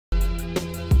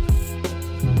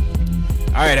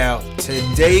All right, Al.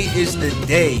 Today is the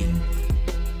day,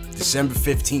 December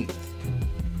 15th.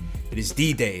 It is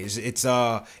D-Day.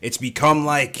 It's become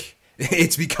like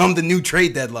it's become the new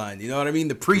trade deadline. You know what I mean?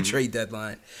 The pre-trade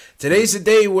deadline. Today's the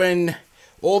day when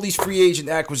all these free agent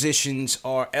acquisitions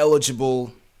are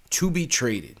eligible to be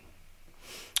traded.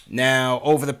 Now,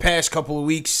 over the past couple of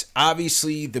weeks,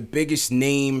 obviously the biggest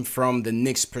name from the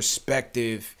Knicks'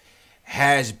 perspective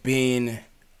has been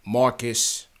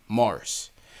Marcus Morris.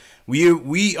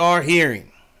 We are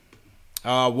hearing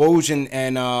Woj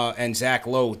and Zach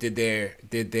Lowe did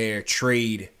their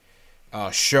trade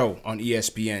show on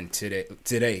ESPN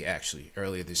today actually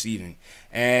earlier this evening,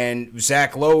 and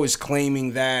Zach Lowe is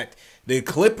claiming that the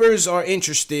Clippers are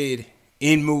interested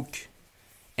in Mook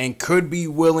and could be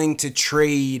willing to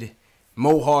trade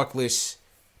Mo Harkless,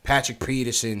 Patrick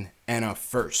Peterson, and a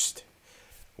first.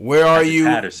 Where are you?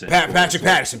 Patrick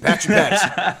Patterson.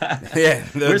 Yeah.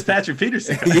 Where's Patrick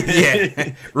Peterson?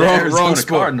 Yeah. Wrong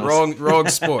sport.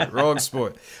 Wrong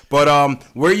sport. But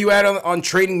where are you at on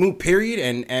trading Mook,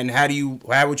 period? And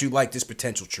how would you like this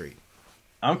potential trade?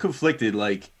 I'm conflicted.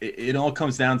 Like it all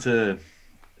comes down to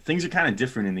things are kind of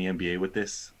different in the NBA with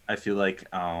this. I feel like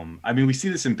we see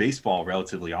this in baseball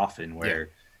relatively often where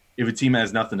if a team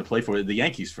has nothing to play for, the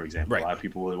Yankees, for example, a lot of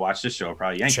people who watch this show are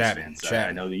probably Yankees fans.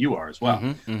 I know that you are as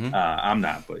well. I'm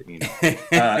not, but you know.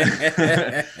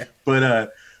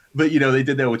 But you know, they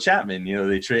did that with Chapman. You know,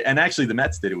 they trade, and actually the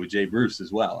Mets did it with Jay Bruce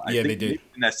as well. I think they did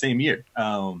in that same year,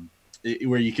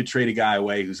 where you could trade a guy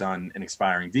away who's on an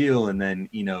expiring deal, and then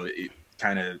you know,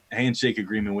 kind of handshake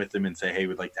agreement with them and say, hey,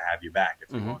 we'd like to have you back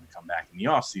if you want to come back in the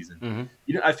offseason.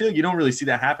 You know, I feel like you don't really see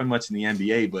that happen much in the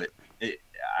NBA, but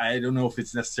I don't know if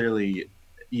it's necessarily,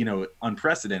 you know,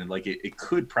 unprecedented. Like it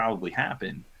could probably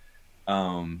happen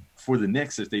for the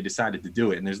Knicks if they decided to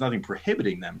do it. And there's nothing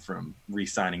prohibiting them from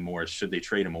re-signing Morris should they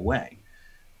trade him away.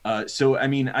 So, I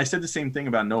mean, I said the same thing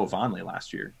about Noah Vonleh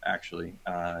last year, actually.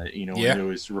 You know, when there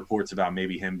was reports about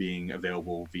maybe him being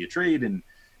available via trade and,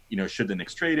 you know, should the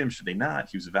Knicks trade him? Should they not?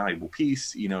 He was a valuable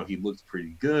piece. You know, he looked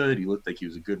pretty good. He looked like he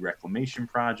was a good reclamation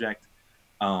project.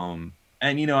 And,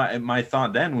 you know, my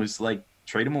thought then was like,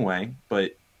 trade him away,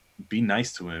 but be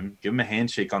nice to him. Give him a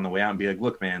handshake on the way out and be like,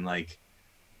 look, man, like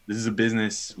this is a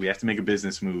business. We have to make a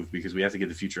business move because we have to get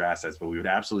the future assets, but we would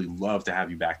absolutely love to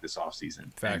have you back this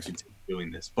offseason and continue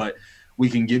doing this. But we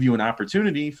can give you an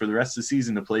opportunity for the rest of the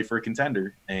season to play for a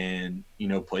contender and, you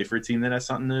know, play for a team that has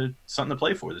something to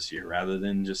play for this year rather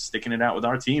than just sticking it out with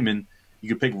our team. And you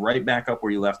could pick right back up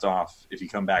where you left off. If you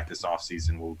come back this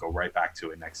offseason, we'll go right back to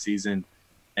it next season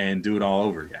and do it all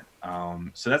over again.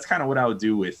 So that's kind of what I would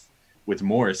do with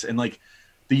Morris and like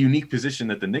the unique position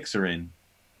that the Knicks are in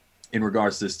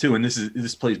regards to this too. And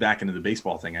this plays back into the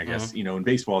baseball thing, I guess. You know, in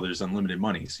baseball, there's unlimited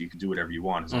money, so you can do whatever you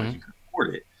want as long as you can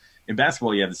afford it. In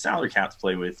basketball, you have the salary cap to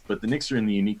play with, but the Knicks are in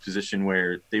the unique position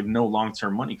where they have no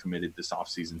long-term money committed this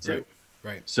offseason too.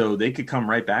 Right. So they could come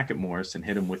right back at Morris and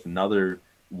hit him with another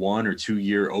 1 or 2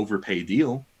 year overpay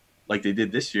deal like they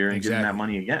did this year and give him that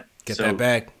money again. Get that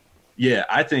back. Yeah,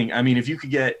 I mean, if you could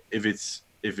get, if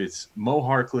it's Mo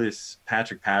Harkless,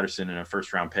 Patrick Patterson, and a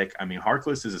first-round pick, I mean,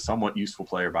 Harkless is a somewhat useful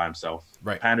player by himself.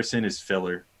 Right. Patterson is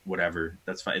filler, whatever.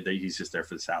 That's fine. He's just there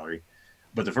for the salary.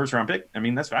 But the first-round pick, I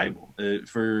mean, that's valuable.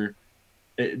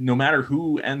 No matter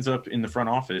who ends up in the front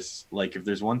office, like if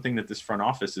there's one thing that this front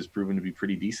office has proven to be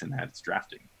pretty decent at, it's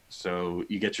drafting. So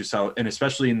you get yourself, and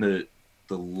especially in the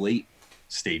late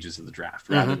stages of the draft,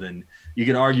 rather than, you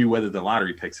could argue whether the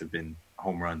lottery picks have been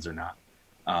home runs or not.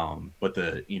 But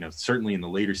certainly in the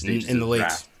later stages of the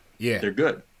draft, they're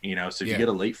good. You know, so if you get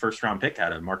a late first-round pick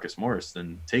out of Marcus Morris,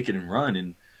 then take it and run.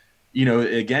 And, you know,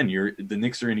 again, the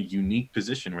Knicks are in a unique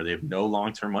position where they have no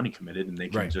long-term money committed, and they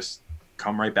can just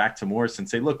come right back to Morris and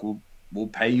say, look, we'll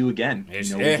pay you again.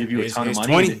 We'll give you a ton of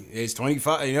money. It's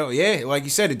 25. You know, like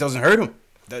you said, it doesn't hurt him.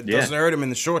 That doesn't hurt him in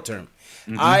the short term.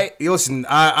 Listen,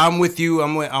 I'm with you.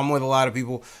 I'm with a lot of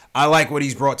people. I like what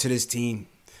he's brought to this team.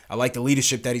 I like the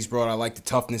leadership that he's brought. I like the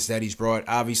toughness that he's brought.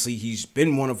 Obviously, he's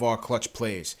been one of our clutch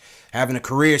players, having a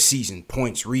career season,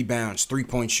 points, rebounds,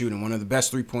 three-point shooting, one of the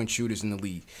best three-point shooters in the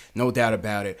league, no doubt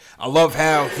about it. I love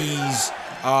how he's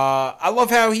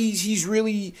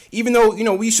really, even though, you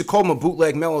know, we used to call him a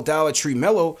bootleg Melo, Dollar Tree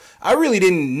Melo, I really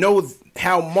didn't know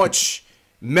how much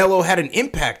Melo had an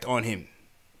impact on him.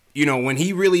 You know, when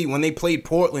they played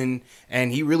Portland,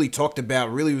 and he really talked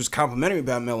about, really was complimentary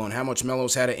about Melo and how much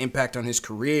Melo's had an impact on his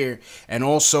career. And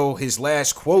also his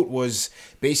last quote was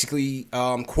basically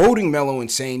quoting Melo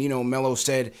and saying, you know, Melo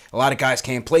said, a lot of guys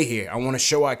can't play here. I want to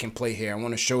show I can play here. I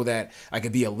want to show that I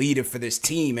could be a leader for this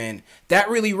team. And that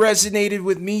really resonated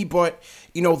with me. But,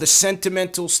 you know, the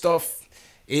sentimental stuff,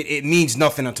 it means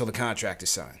nothing until the contract is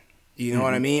signed. You know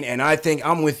what I Mm-hmm. mean? And I think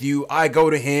I'm with you. I go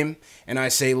to him and I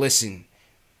say, listen,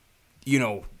 you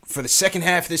know, for the second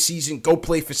half of the season, go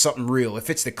play for something real. If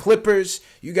it's the Clippers,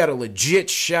 you got a legit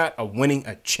shot of winning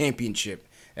a championship.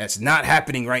 That's not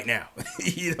happening right now.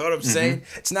 You know what I'm saying?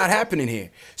 It's not happening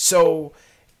here. So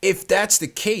if that's the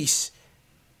case,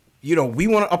 you know, we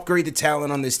want to upgrade the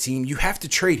talent on this team. You have to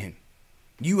trade him.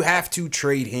 You have to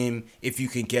trade him if you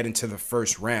can get into the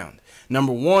first round.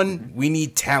 Number one, we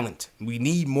need talent. We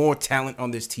need more talent on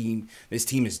this team. This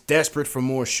team is desperate for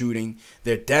more shooting.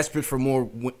 They're desperate for more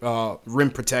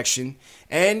rim protection.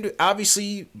 And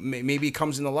obviously, maybe it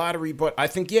comes in the lottery, but I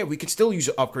think, yeah, we could still use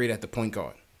an upgrade at the point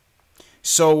guard.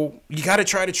 So you got to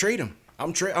try to trade him.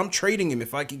 I'm trading him.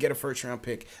 If I can get a first-round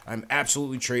pick, I'm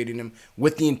absolutely trading him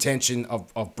with the intention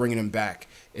of bringing him back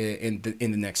in the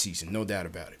next season. No doubt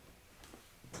about it.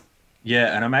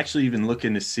 Yeah, and I'm actually even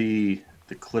looking to see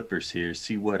the Clippers here,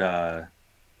 see what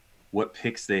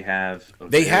picks they have available.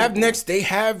 They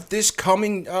have this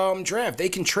coming draft. They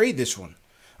can trade this one.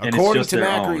 And According it's to just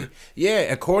their Macri,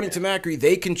 own. according to Macri,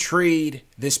 they can trade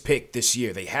this pick this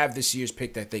year. They have this year's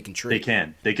pick that they can trade.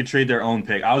 They could trade their own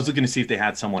pick. I was looking to see if they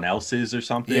had someone else's or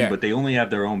something, Yeah. but they only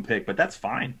have their own pick. But that's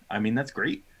fine. I mean, that's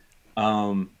great.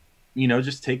 You know,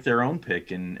 just take their own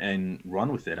pick and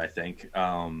run with it. I think.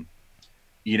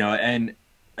 You know, and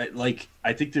like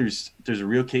I think there's a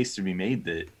real case to be made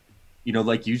that, you know,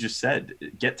 like you just said,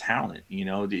 get talent. You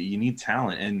know, you need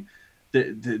talent, and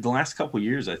the last couple of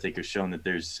years I think have shown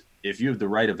that if you have the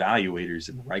right evaluators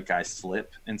and the right guys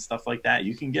slip and stuff like that,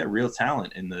 you can get real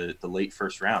talent in the late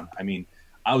first round. I mean,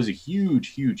 I was a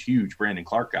huge Brandon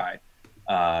Clark guy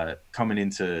coming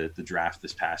into the draft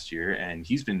this past year, and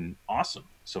he's been awesome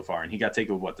so far. And he got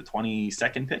taken with the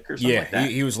 22nd pick or something like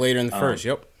that. He was later in the first.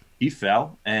 Yep. He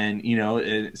fell, and you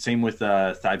know, same with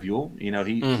Thibault. You know,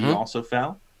 he also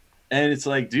fell, and it's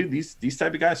like, dude, these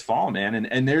type of guys fall, man,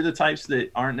 and they're the types that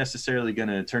aren't necessarily going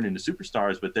to turn into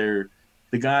superstars, but they're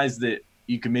the guys that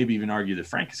you can maybe even argue that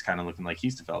Frank is kind of looking like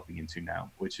he's developing into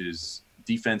now, which is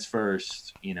defense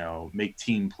first. You know, make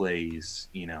team plays.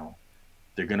 You know,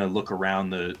 they're going to look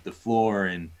around the floor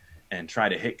and try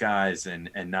to hit guys and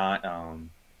not.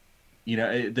 You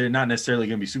know, they're not necessarily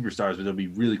going to be superstars, but they'll be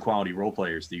really quality role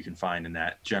players that you can find in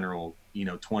that general, you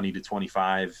know, 20 to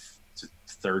 25 to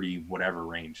 30, whatever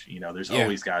range. You know, there's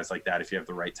always guys like that if you have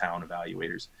the right talent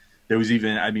evaluators. There was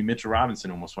even, I mean, Mitchell Robinson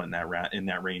almost went in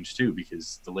that range too,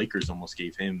 because the Lakers almost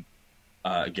gave him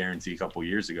a guarantee a couple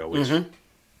years ago, which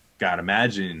God,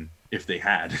 imagine if they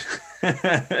had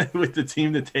with the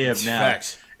team that they have now.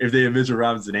 Facts. If they have Mitchell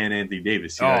Robinson and Anthony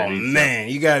Davis. You know what I mean? Man,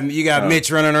 you got Mitch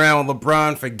running around with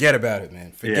LeBron. Forget about it,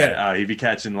 man. Forget it. He'd be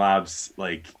catching lobs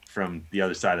like from the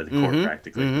other side of the court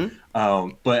practically.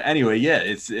 But anyway, yeah,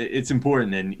 it's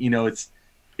important, and you know,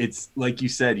 it's like you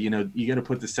said, you know, you got to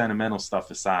put the sentimental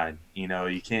stuff aside. You know,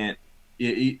 you can't.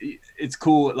 It's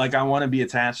cool. Like, I want to be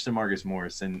attached to Marcus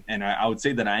Morris, and I would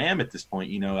say that I am at this point.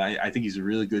 You know, I think he's a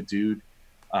really good dude.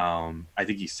 I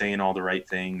think he's saying all the right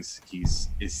things.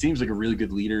 It seems like a really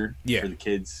good leader for the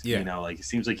kids. You know, like, it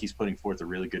seems like he's putting forth a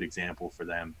really good example for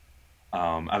them.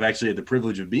 I've actually had the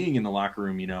privilege of being in the locker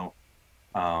room, you know,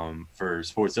 for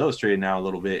Sports Illustrated now a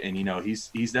little bit. And, you know, he's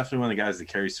definitely one of the guys that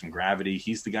carries some gravity.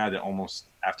 He's the guy that almost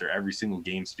after every single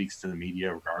game speaks to the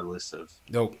media, regardless of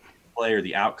the play or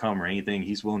the outcome or anything.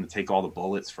 He's willing to take all the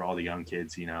bullets for all the young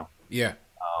kids, you know? Yeah.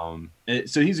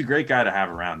 So he's a great guy to have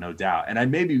around, no doubt. And I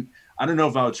don't know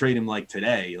if I would trade him like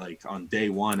today, like on day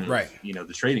one of you know,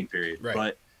 the trading period.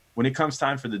 But when it comes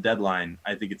time for the deadline,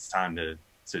 I think it's time to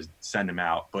send him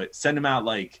out. But send him out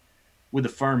like with a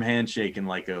firm handshake and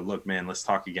like a look, man, let's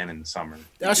talk again in the summer.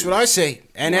 That's what I say.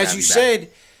 And as you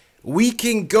said, we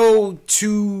can go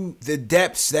to the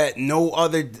depths that no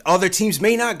other teams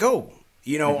may not go.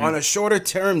 You know, on a shorter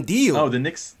term deal. Oh, the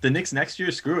Knicks next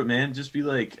year, screw it, man. Just be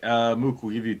like, Mook,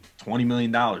 we'll give you $20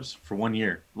 million for 1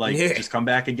 year. Like, just come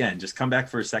back again. Just come back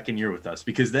for a second year with us.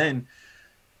 Because then,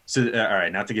 all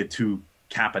right, not to get too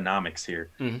caponomics here,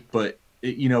 but,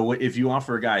 you know, if you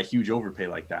offer a guy a huge overpay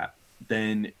like that,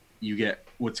 then you get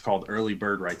what's called early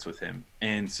bird rights with him.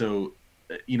 And so,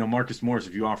 you know, Marcus Morris,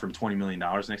 if you offer him $20 million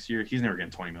next year, he's never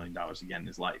getting $20 million again in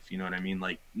his life. You know what I mean?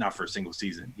 Like, not for a single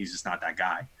season. He's just not that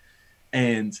guy.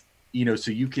 And, you know,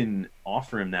 so you can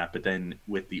offer him that, but then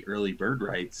with the early bird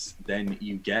rights, then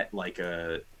you get like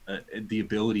the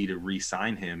ability to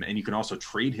re-sign him. And you can also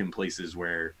trade him places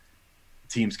where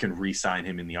teams can re-sign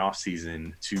him in the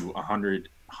offseason to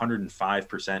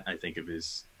 105%, I think, of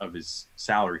his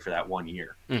salary for that 1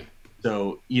 year.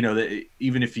 So, you know,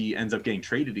 even if he ends up getting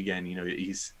traded again, you know,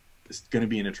 he's going to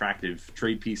be an attractive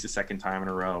trade piece a second time in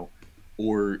a row.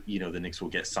 or the Knicks will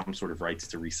get some sort of rights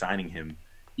to re-signing him,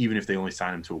 even if they only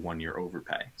sign him to a 1-year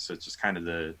overpay. So it's just kind of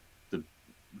the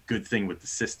good thing with the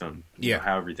system,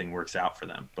 how everything works out for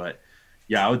them. But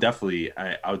yeah, I would definitely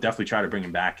try to bring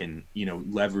him back and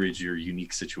leverage your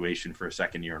unique situation for a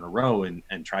second year in a row and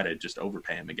try to just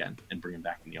overpay him again and bring him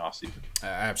back in the offseason.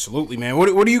 Absolutely, man.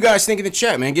 What do you guys think in the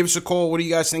chat, man? Give us a call. What do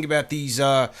you guys think about these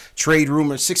trade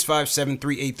rumors?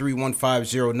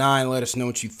 657-383-1509. Let us know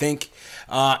what you think.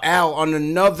 Al, on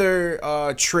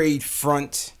another trade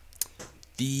front,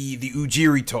 the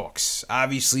Ujiri talks.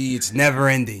 Obviously, it's never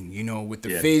ending. With the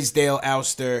Fizdale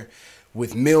ouster,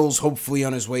 with Mills hopefully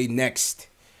on his way next.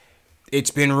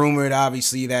 It's been rumored,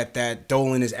 obviously, that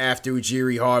Dolan is after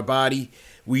Ujiri hard body.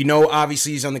 We know,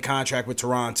 obviously, he's on the contract with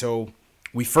Toronto.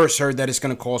 We first heard that it's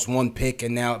going to cost 1 pick,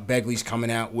 and now Begley's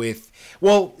coming out with...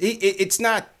 Well, it's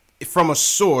not from a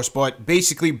source, but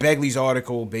basically Begley's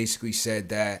article basically said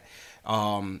that,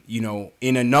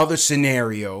 in another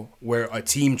scenario where a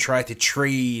team tried to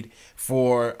trade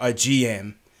for a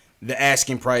GM, the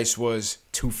asking price was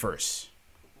 2 firsts.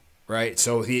 Right,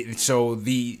 so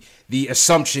the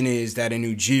assumption is that an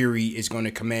Ujiri is going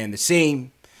to command the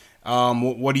same.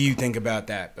 What do you think about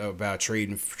that? About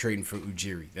trading for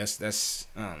Ujiri? That's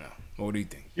I don't know. What do you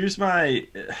think? Here's my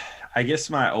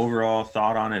overall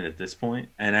thought on it at this point.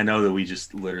 And I know that we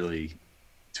just literally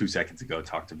 2 seconds ago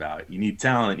talked about you need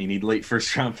talent, you need late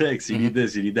first round picks, you need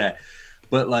this, you need that.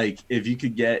 But if you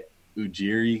could get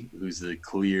Ujiri, who's a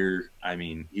clear,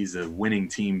 he's a winning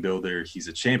team builder. He's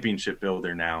a championship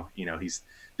builder now.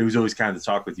 There was always kind of the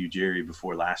talk with Ujiri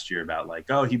before last year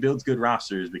about he builds good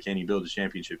rosters, but can he build a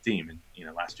championship team? And,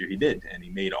 last year he did, and he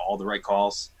made all the right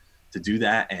calls to do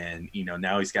that. And,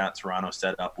 now he's got Toronto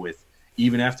set up with,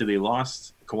 even after they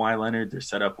lost Kawhi Leonard, they're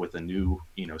set up with a new,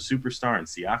 superstar in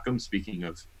Siakam. Speaking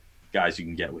of guys you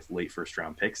can get with late first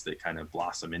round picks that kind of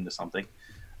blossom into something.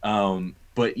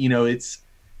 But,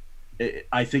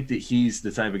 I think that he's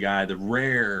the type of guy, the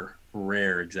rare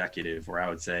executive where I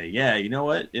would say, yeah, you know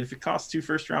what? If it costs 2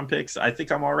 first round picks, I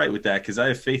think I'm all right with that because I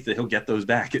have faith that he'll get those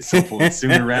back at some point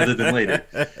sooner rather than later.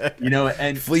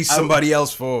 And fleece somebody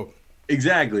else for.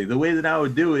 Exactly. The way that I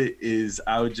would do it is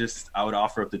I would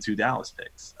offer up the 2 Dallas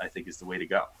picks, I think is the way to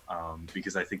go.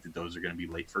 Because I think that those are going to be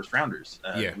late first rounders.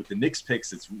 With the Knicks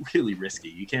picks, it's really risky.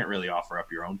 You can't really offer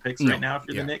up your own picks right now if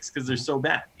you're the Knicks because they're so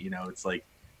bad. It's like,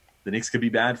 the Knicks could be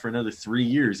bad for another 3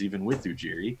 years, even with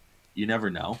Ujiri. You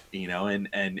never know,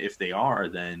 and if they are,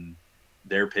 then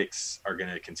their picks are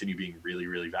going to continue being really,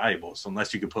 really valuable. So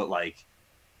unless you could put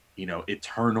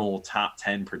eternal top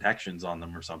 10 protections on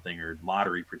them or something, or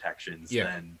lottery protections,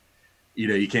 then,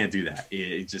 you can't do that.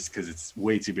 It just because it's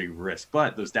way too big of a risk.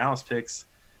 But those Dallas picks,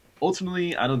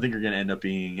 ultimately, I don't think are going to end up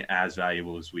being as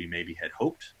valuable as we maybe had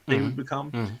hoped they would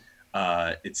become.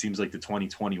 It seems like the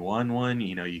 2021 one,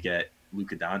 you get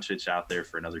Luka Doncic out there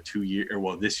for another 2 years,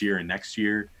 this year and next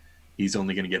year. He's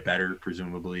only going to get better,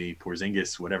 presumably.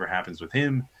 Porzingis, whatever happens with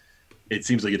him, it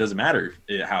seems like it doesn't matter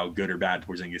how good or bad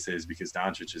Porzingis is because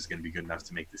Doncic is going to be good enough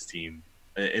to make this team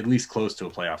at least close to a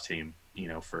playoff team,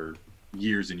 for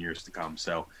years and years to come.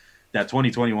 So that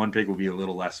 2021 pick will be a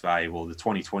little less valuable. The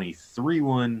 2023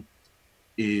 one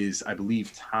is, I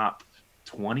believe, top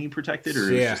 20 protected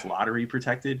or is just lottery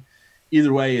protected.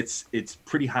 Either way, it's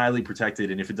pretty highly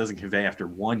protected, and if it doesn't convey after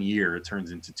 1 year, it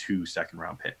turns into 2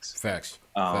 second-round picks. Facts.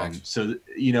 So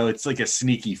it's like a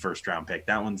sneaky first-round pick.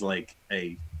 That one's like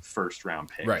a first-round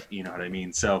pick. Right. You know what I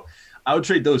mean? So I would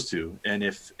trade those 2, and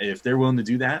if they're willing to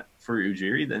do that for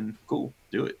Ujiri, then cool,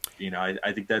 do it.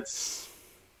 I think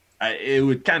it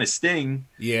would kind of sting.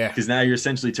 Yeah. Because now you're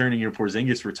essentially turning your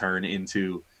Porzingis return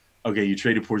into, okay, you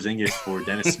traded Porzingis for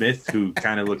Dennis Smith, who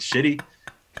kind of looks shitty,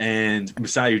 and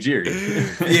Masai Ujiri.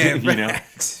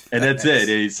 Facts. And that's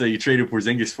it. So you traded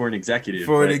Porzingis for an executive.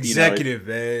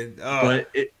 Man. Oh.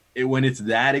 But when it's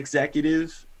that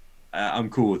executive, I'm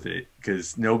cool with it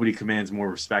because nobody commands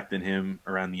more respect than him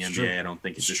around the NBA. True. I don't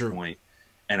think at this point.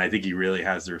 And I think he really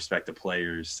has the respect of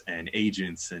players and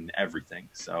agents and everything.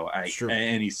 So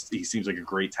and he seems like a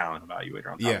great talent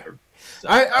evaluator on top of him. So.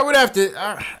 I would have to.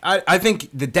 I think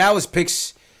the Dallas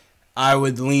picks, I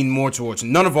would lean more towards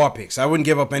none of our picks. I wouldn't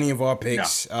give up any of our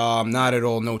picks. No. Not at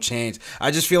all. No chance.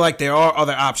 I just feel like there are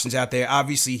other options out there.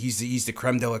 Obviously, he's the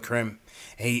creme de la creme.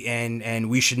 And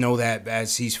we should know that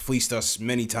as he's fleeced us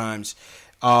many times.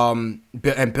 And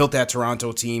built that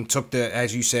Toronto team. Took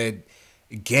as you said,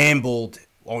 gambled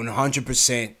on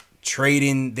 100%,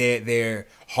 trading their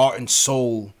heart and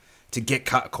soul to get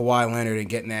Kawhi Leonard and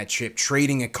getting that chip.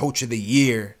 Trading a coach of the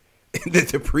year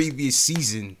the previous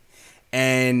season.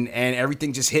 And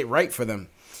everything just hit right for them.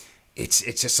 it's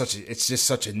just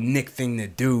such a Nick thing to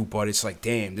do. But it's like,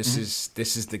 damn, this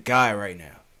is the guy right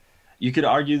now. You could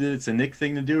argue that it's a Nick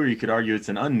thing to do, or you could argue it's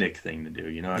an un-Nick thing to do.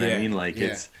 You know what I mean? Like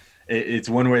it's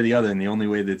one way or the other, and the only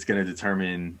way that's going to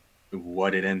determine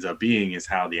what it ends up being is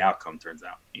how the outcome turns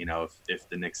out. You know, if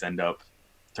the Knicks end up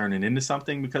turning into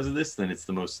something because of this, then it's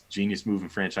the most genius move in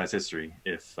franchise history.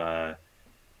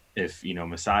 If you know,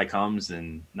 Masai comes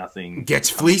and nothing gets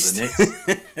fleeced,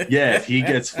 if he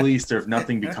gets fleeced, or if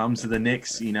nothing becomes of the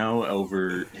Knicks, you know,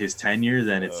 over his tenure,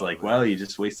 then it's like, well, you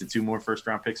just wasted 2 more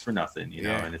first-round picks for nothing, you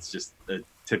know, and it's just a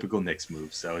typical Knicks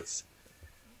move. So it's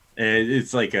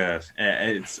like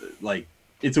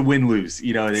it's a win-lose,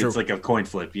 you know. It's like a coin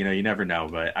flip, you know. You never know,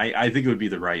 but I think it would be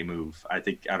the right move. I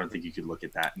don't think you could look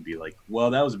at that and be like,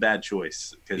 well, that was a bad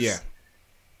choice, because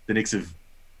the Knicks have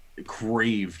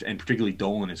craved, and particularly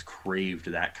Dolan has craved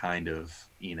that kind of,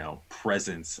 you know,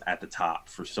 presence at the top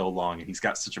for so long, and he's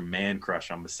got such a man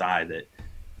crush on Masai that,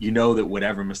 you know, that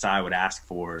whatever Masai would ask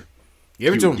for, he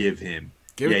would give him.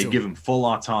 He'd give him full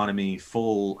autonomy,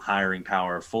 full hiring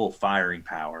power, full firing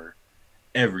power,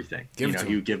 everything. He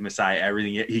would give Masai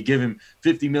everything. He'd give him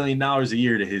 $50 million a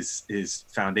year to his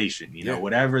foundation. You know,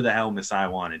 whatever the hell Masai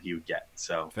wanted, he would get.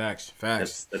 So facts.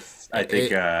 I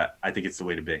think it's the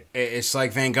way to be. It's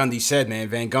like Van Gundy said, man.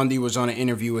 Van Gundy was on an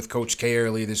interview with Coach K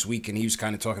earlier this week, and he was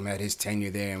kind of talking about his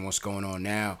tenure there and what's going on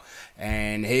now.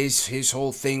 And his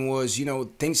whole thing was, you know,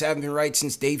 things haven't been right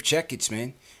since Dave Checketts,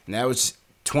 man, and that was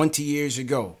 20 years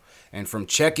ago. And from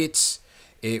Checketts,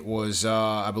 it was,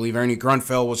 I believe Ernie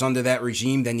Grunfeld was under that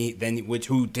regime,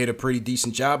 who did a pretty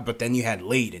decent job. But then you had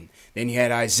Layden, then you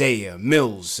had Isaiah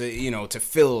Mills, you know, to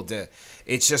fill the.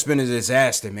 It's just been a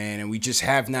disaster, man, and we just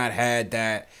have not had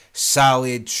that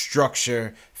solid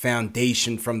structure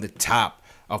foundation from the top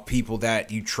of people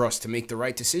that you trust to make the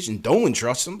right decision. Dolan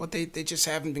trusts them, but they just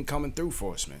haven't been coming through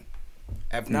for us, man.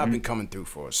 Have not been coming through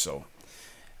for us, so.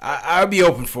 I'd be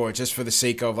open for it, just for the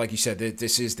sake of, like you said,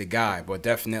 this is the guy, but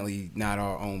definitely not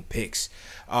our own picks.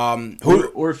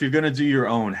 Or if you're gonna do your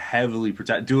own, heavily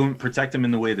protect him in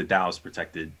the way that Dallas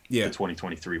protected the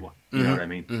 2023 one. You know what I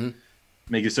mean?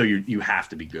 Make it so you have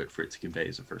to be good for it to convey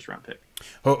as a first-round pick.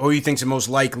 Who do you think's the most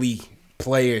likely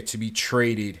player to be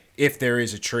traded, if there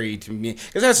is a trade?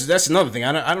 Because that's another thing.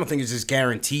 I don't think it's as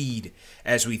guaranteed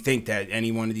as we think that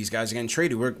any one of these guys are getting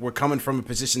traded. We're coming from a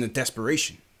position of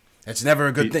desperation. That's never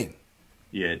a good thing.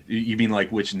 Yeah, you mean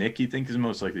like which Nick you think is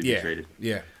most likely to be traded?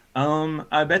 Yeah.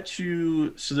 I bet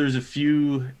you. So there's a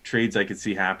few trades I could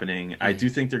see happening. I do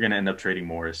think they're going to end up trading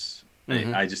Morris.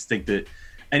 I just think that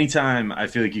anytime I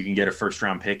feel like you can get a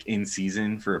first-round pick in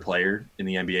season for a player in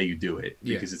the NBA, you do it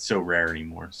because it's so rare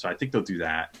anymore. So I think they'll do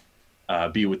that.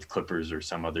 Be it with the Clippers or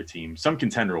some other team. Some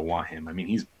contender will want him. I mean,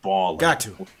 he's balling. Got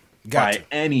to. By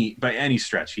any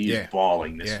stretch, he is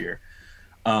balling this year.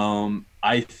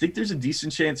 I think there's a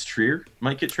decent chance Trier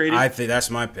might get traded. I think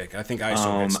that's my pick. I think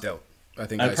ISO gets dealt. I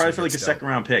probably feel like a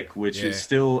second-round pick, which is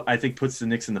still, I think, puts the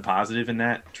Knicks in the positive in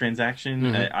that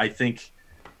transaction.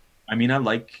 I mean, I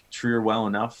like Trier well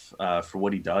enough for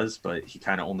what he does, but he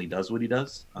kind of only does what he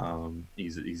does.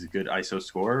 He's a good ISO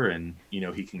scorer, and, you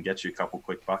know, he can get you a couple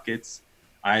quick buckets.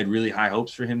 I had really high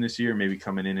hopes for him this year, maybe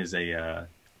coming in as a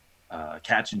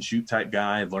catch-and-shoot type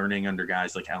guy, learning under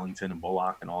guys like Ellington and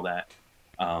Bullock and all that.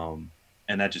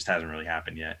 And that just hasn't really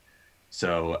happened yet.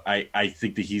 So I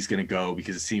think that he's going to go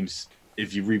because it seems,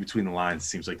 if you read between the lines, it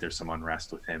seems like there's some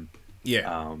unrest with him.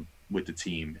 With the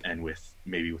team and with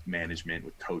management,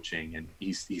 with coaching, and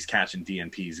he's catching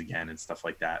DNPs again and stuff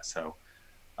like that. So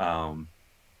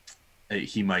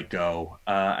he might go.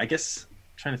 I guess I'm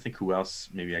trying to think who else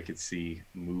maybe I could see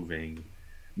moving.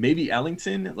 Maybe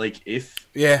Ellington, like if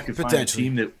you could find a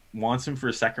team that wants him for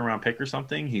a second-round pick or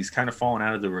something. He's kind of fallen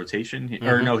out of the rotation.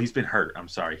 Or no, he's been hurt. I'm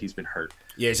sorry, he's been hurt.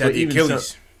 Yeah, he's had the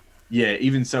Achilles.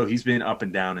 Even so, he's been up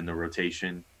and down in the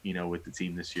rotation, you know, with the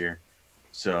team this year.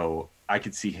 So I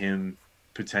could see him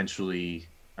potentially,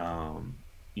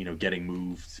 you know, getting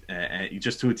moved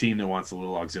just to a team that wants a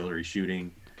little auxiliary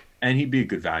shooting. And he'd be a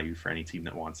good value for any team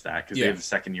that wants that because they have the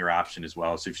second-year option as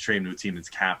well. So if you trade him to a team that's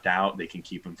capped out, they can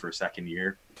keep him for a second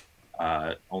year,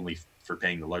 only for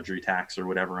paying the luxury tax or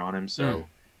whatever on him. So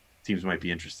teams might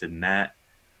be interested in that.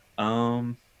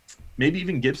 Maybe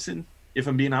even Gibson, if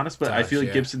I'm being honest. But I feel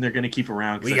like Gibson they're going to keep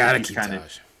around. We got to keep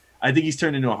Taj. I think he's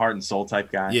turned into a heart and soul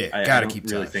type guy. Yeah, I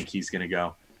don't really think he's going to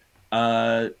go.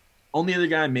 Only other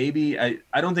guy, maybe.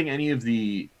 I don't think any of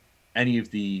the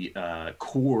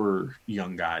core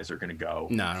young guys are going to go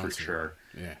for sure.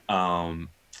 Yeah.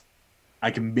 I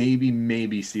can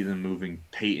maybe see them moving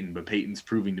Peyton, but Peyton's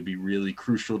proving to be really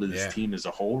crucial to this team as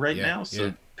a whole right now.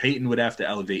 So Peyton would have to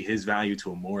elevate his value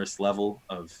to a Morris level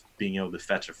of being able to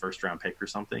fetch a first-round pick or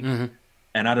something.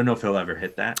 And I don't know if he'll ever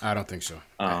hit that. I don't think so. So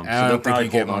I don't think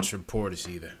he'll get much from Portis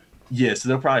either. Yeah, so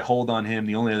they'll probably hold on him.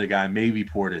 The only other guy, maybe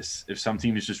Portis. If some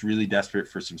team is just really desperate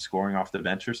for some scoring off the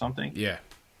bench or something. Yeah.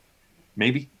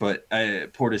 Maybe. But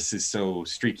Portis is so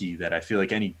streaky that I feel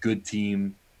like any good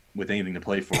team with anything to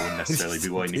play for wouldn't necessarily be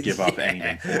willing to give up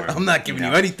anything for him. I'm not giving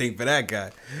you anything for that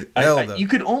guy. You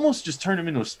could almost just turn him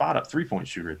into a spot-up three-point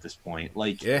shooter at this point.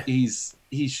 Like,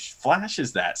 he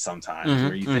flashes that sometimes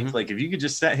where you think, like, if you could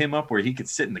just set him up where he could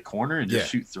sit in the corner and just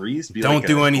shoot threes. Don't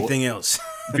do anything else.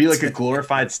 Be like a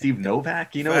glorified Steve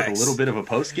Novak, you know, with a little bit of a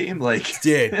post-game. Like,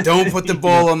 don't put the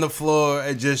ball on the floor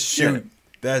and just shoot.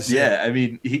 That's it. I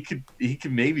mean, he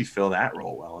could maybe fill that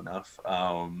role well enough.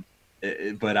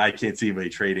 But I can't see anybody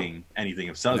trading anything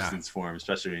of substance for him,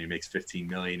 especially when he makes $15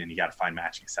 million and you got to find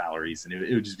matching salaries, and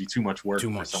it would just be too much work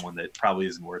for someone that probably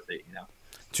isn't worth it, you know.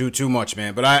 Too much,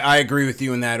 man. But I agree with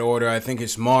you in that order. I think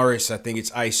it's Morris. I think it's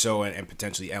ISO and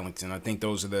potentially Ellington. I think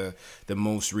those are the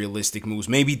most realistic moves.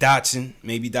 Maybe Dotson.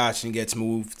 Maybe Dotson gets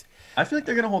moved. I feel like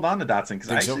they're going to hold on to Dotson because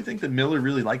I actually think that Miller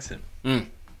really likes him.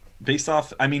 Based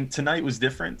off, I mean, tonight was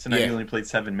different. Tonight he only played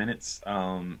 7 minutes,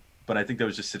 but I think that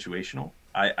was just situational.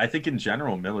 I think in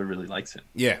general, Miller really likes him.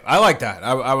 Yeah, I like that.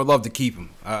 I would love to keep him.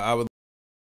 I would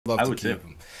love to keep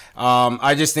him.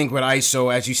 I just think with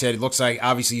ISO, as you said, it looks like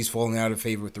obviously he's falling out of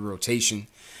favor with the rotation.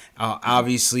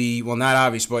 Obviously, well, not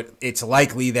obvious, but it's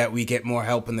likely that we get more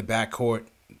help in the backcourt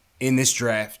in this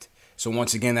draft. So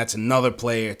once again, that's another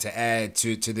player to add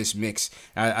to this mix.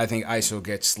 I think ISO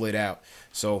gets slid out.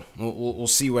 So we'll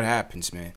see what happens, man.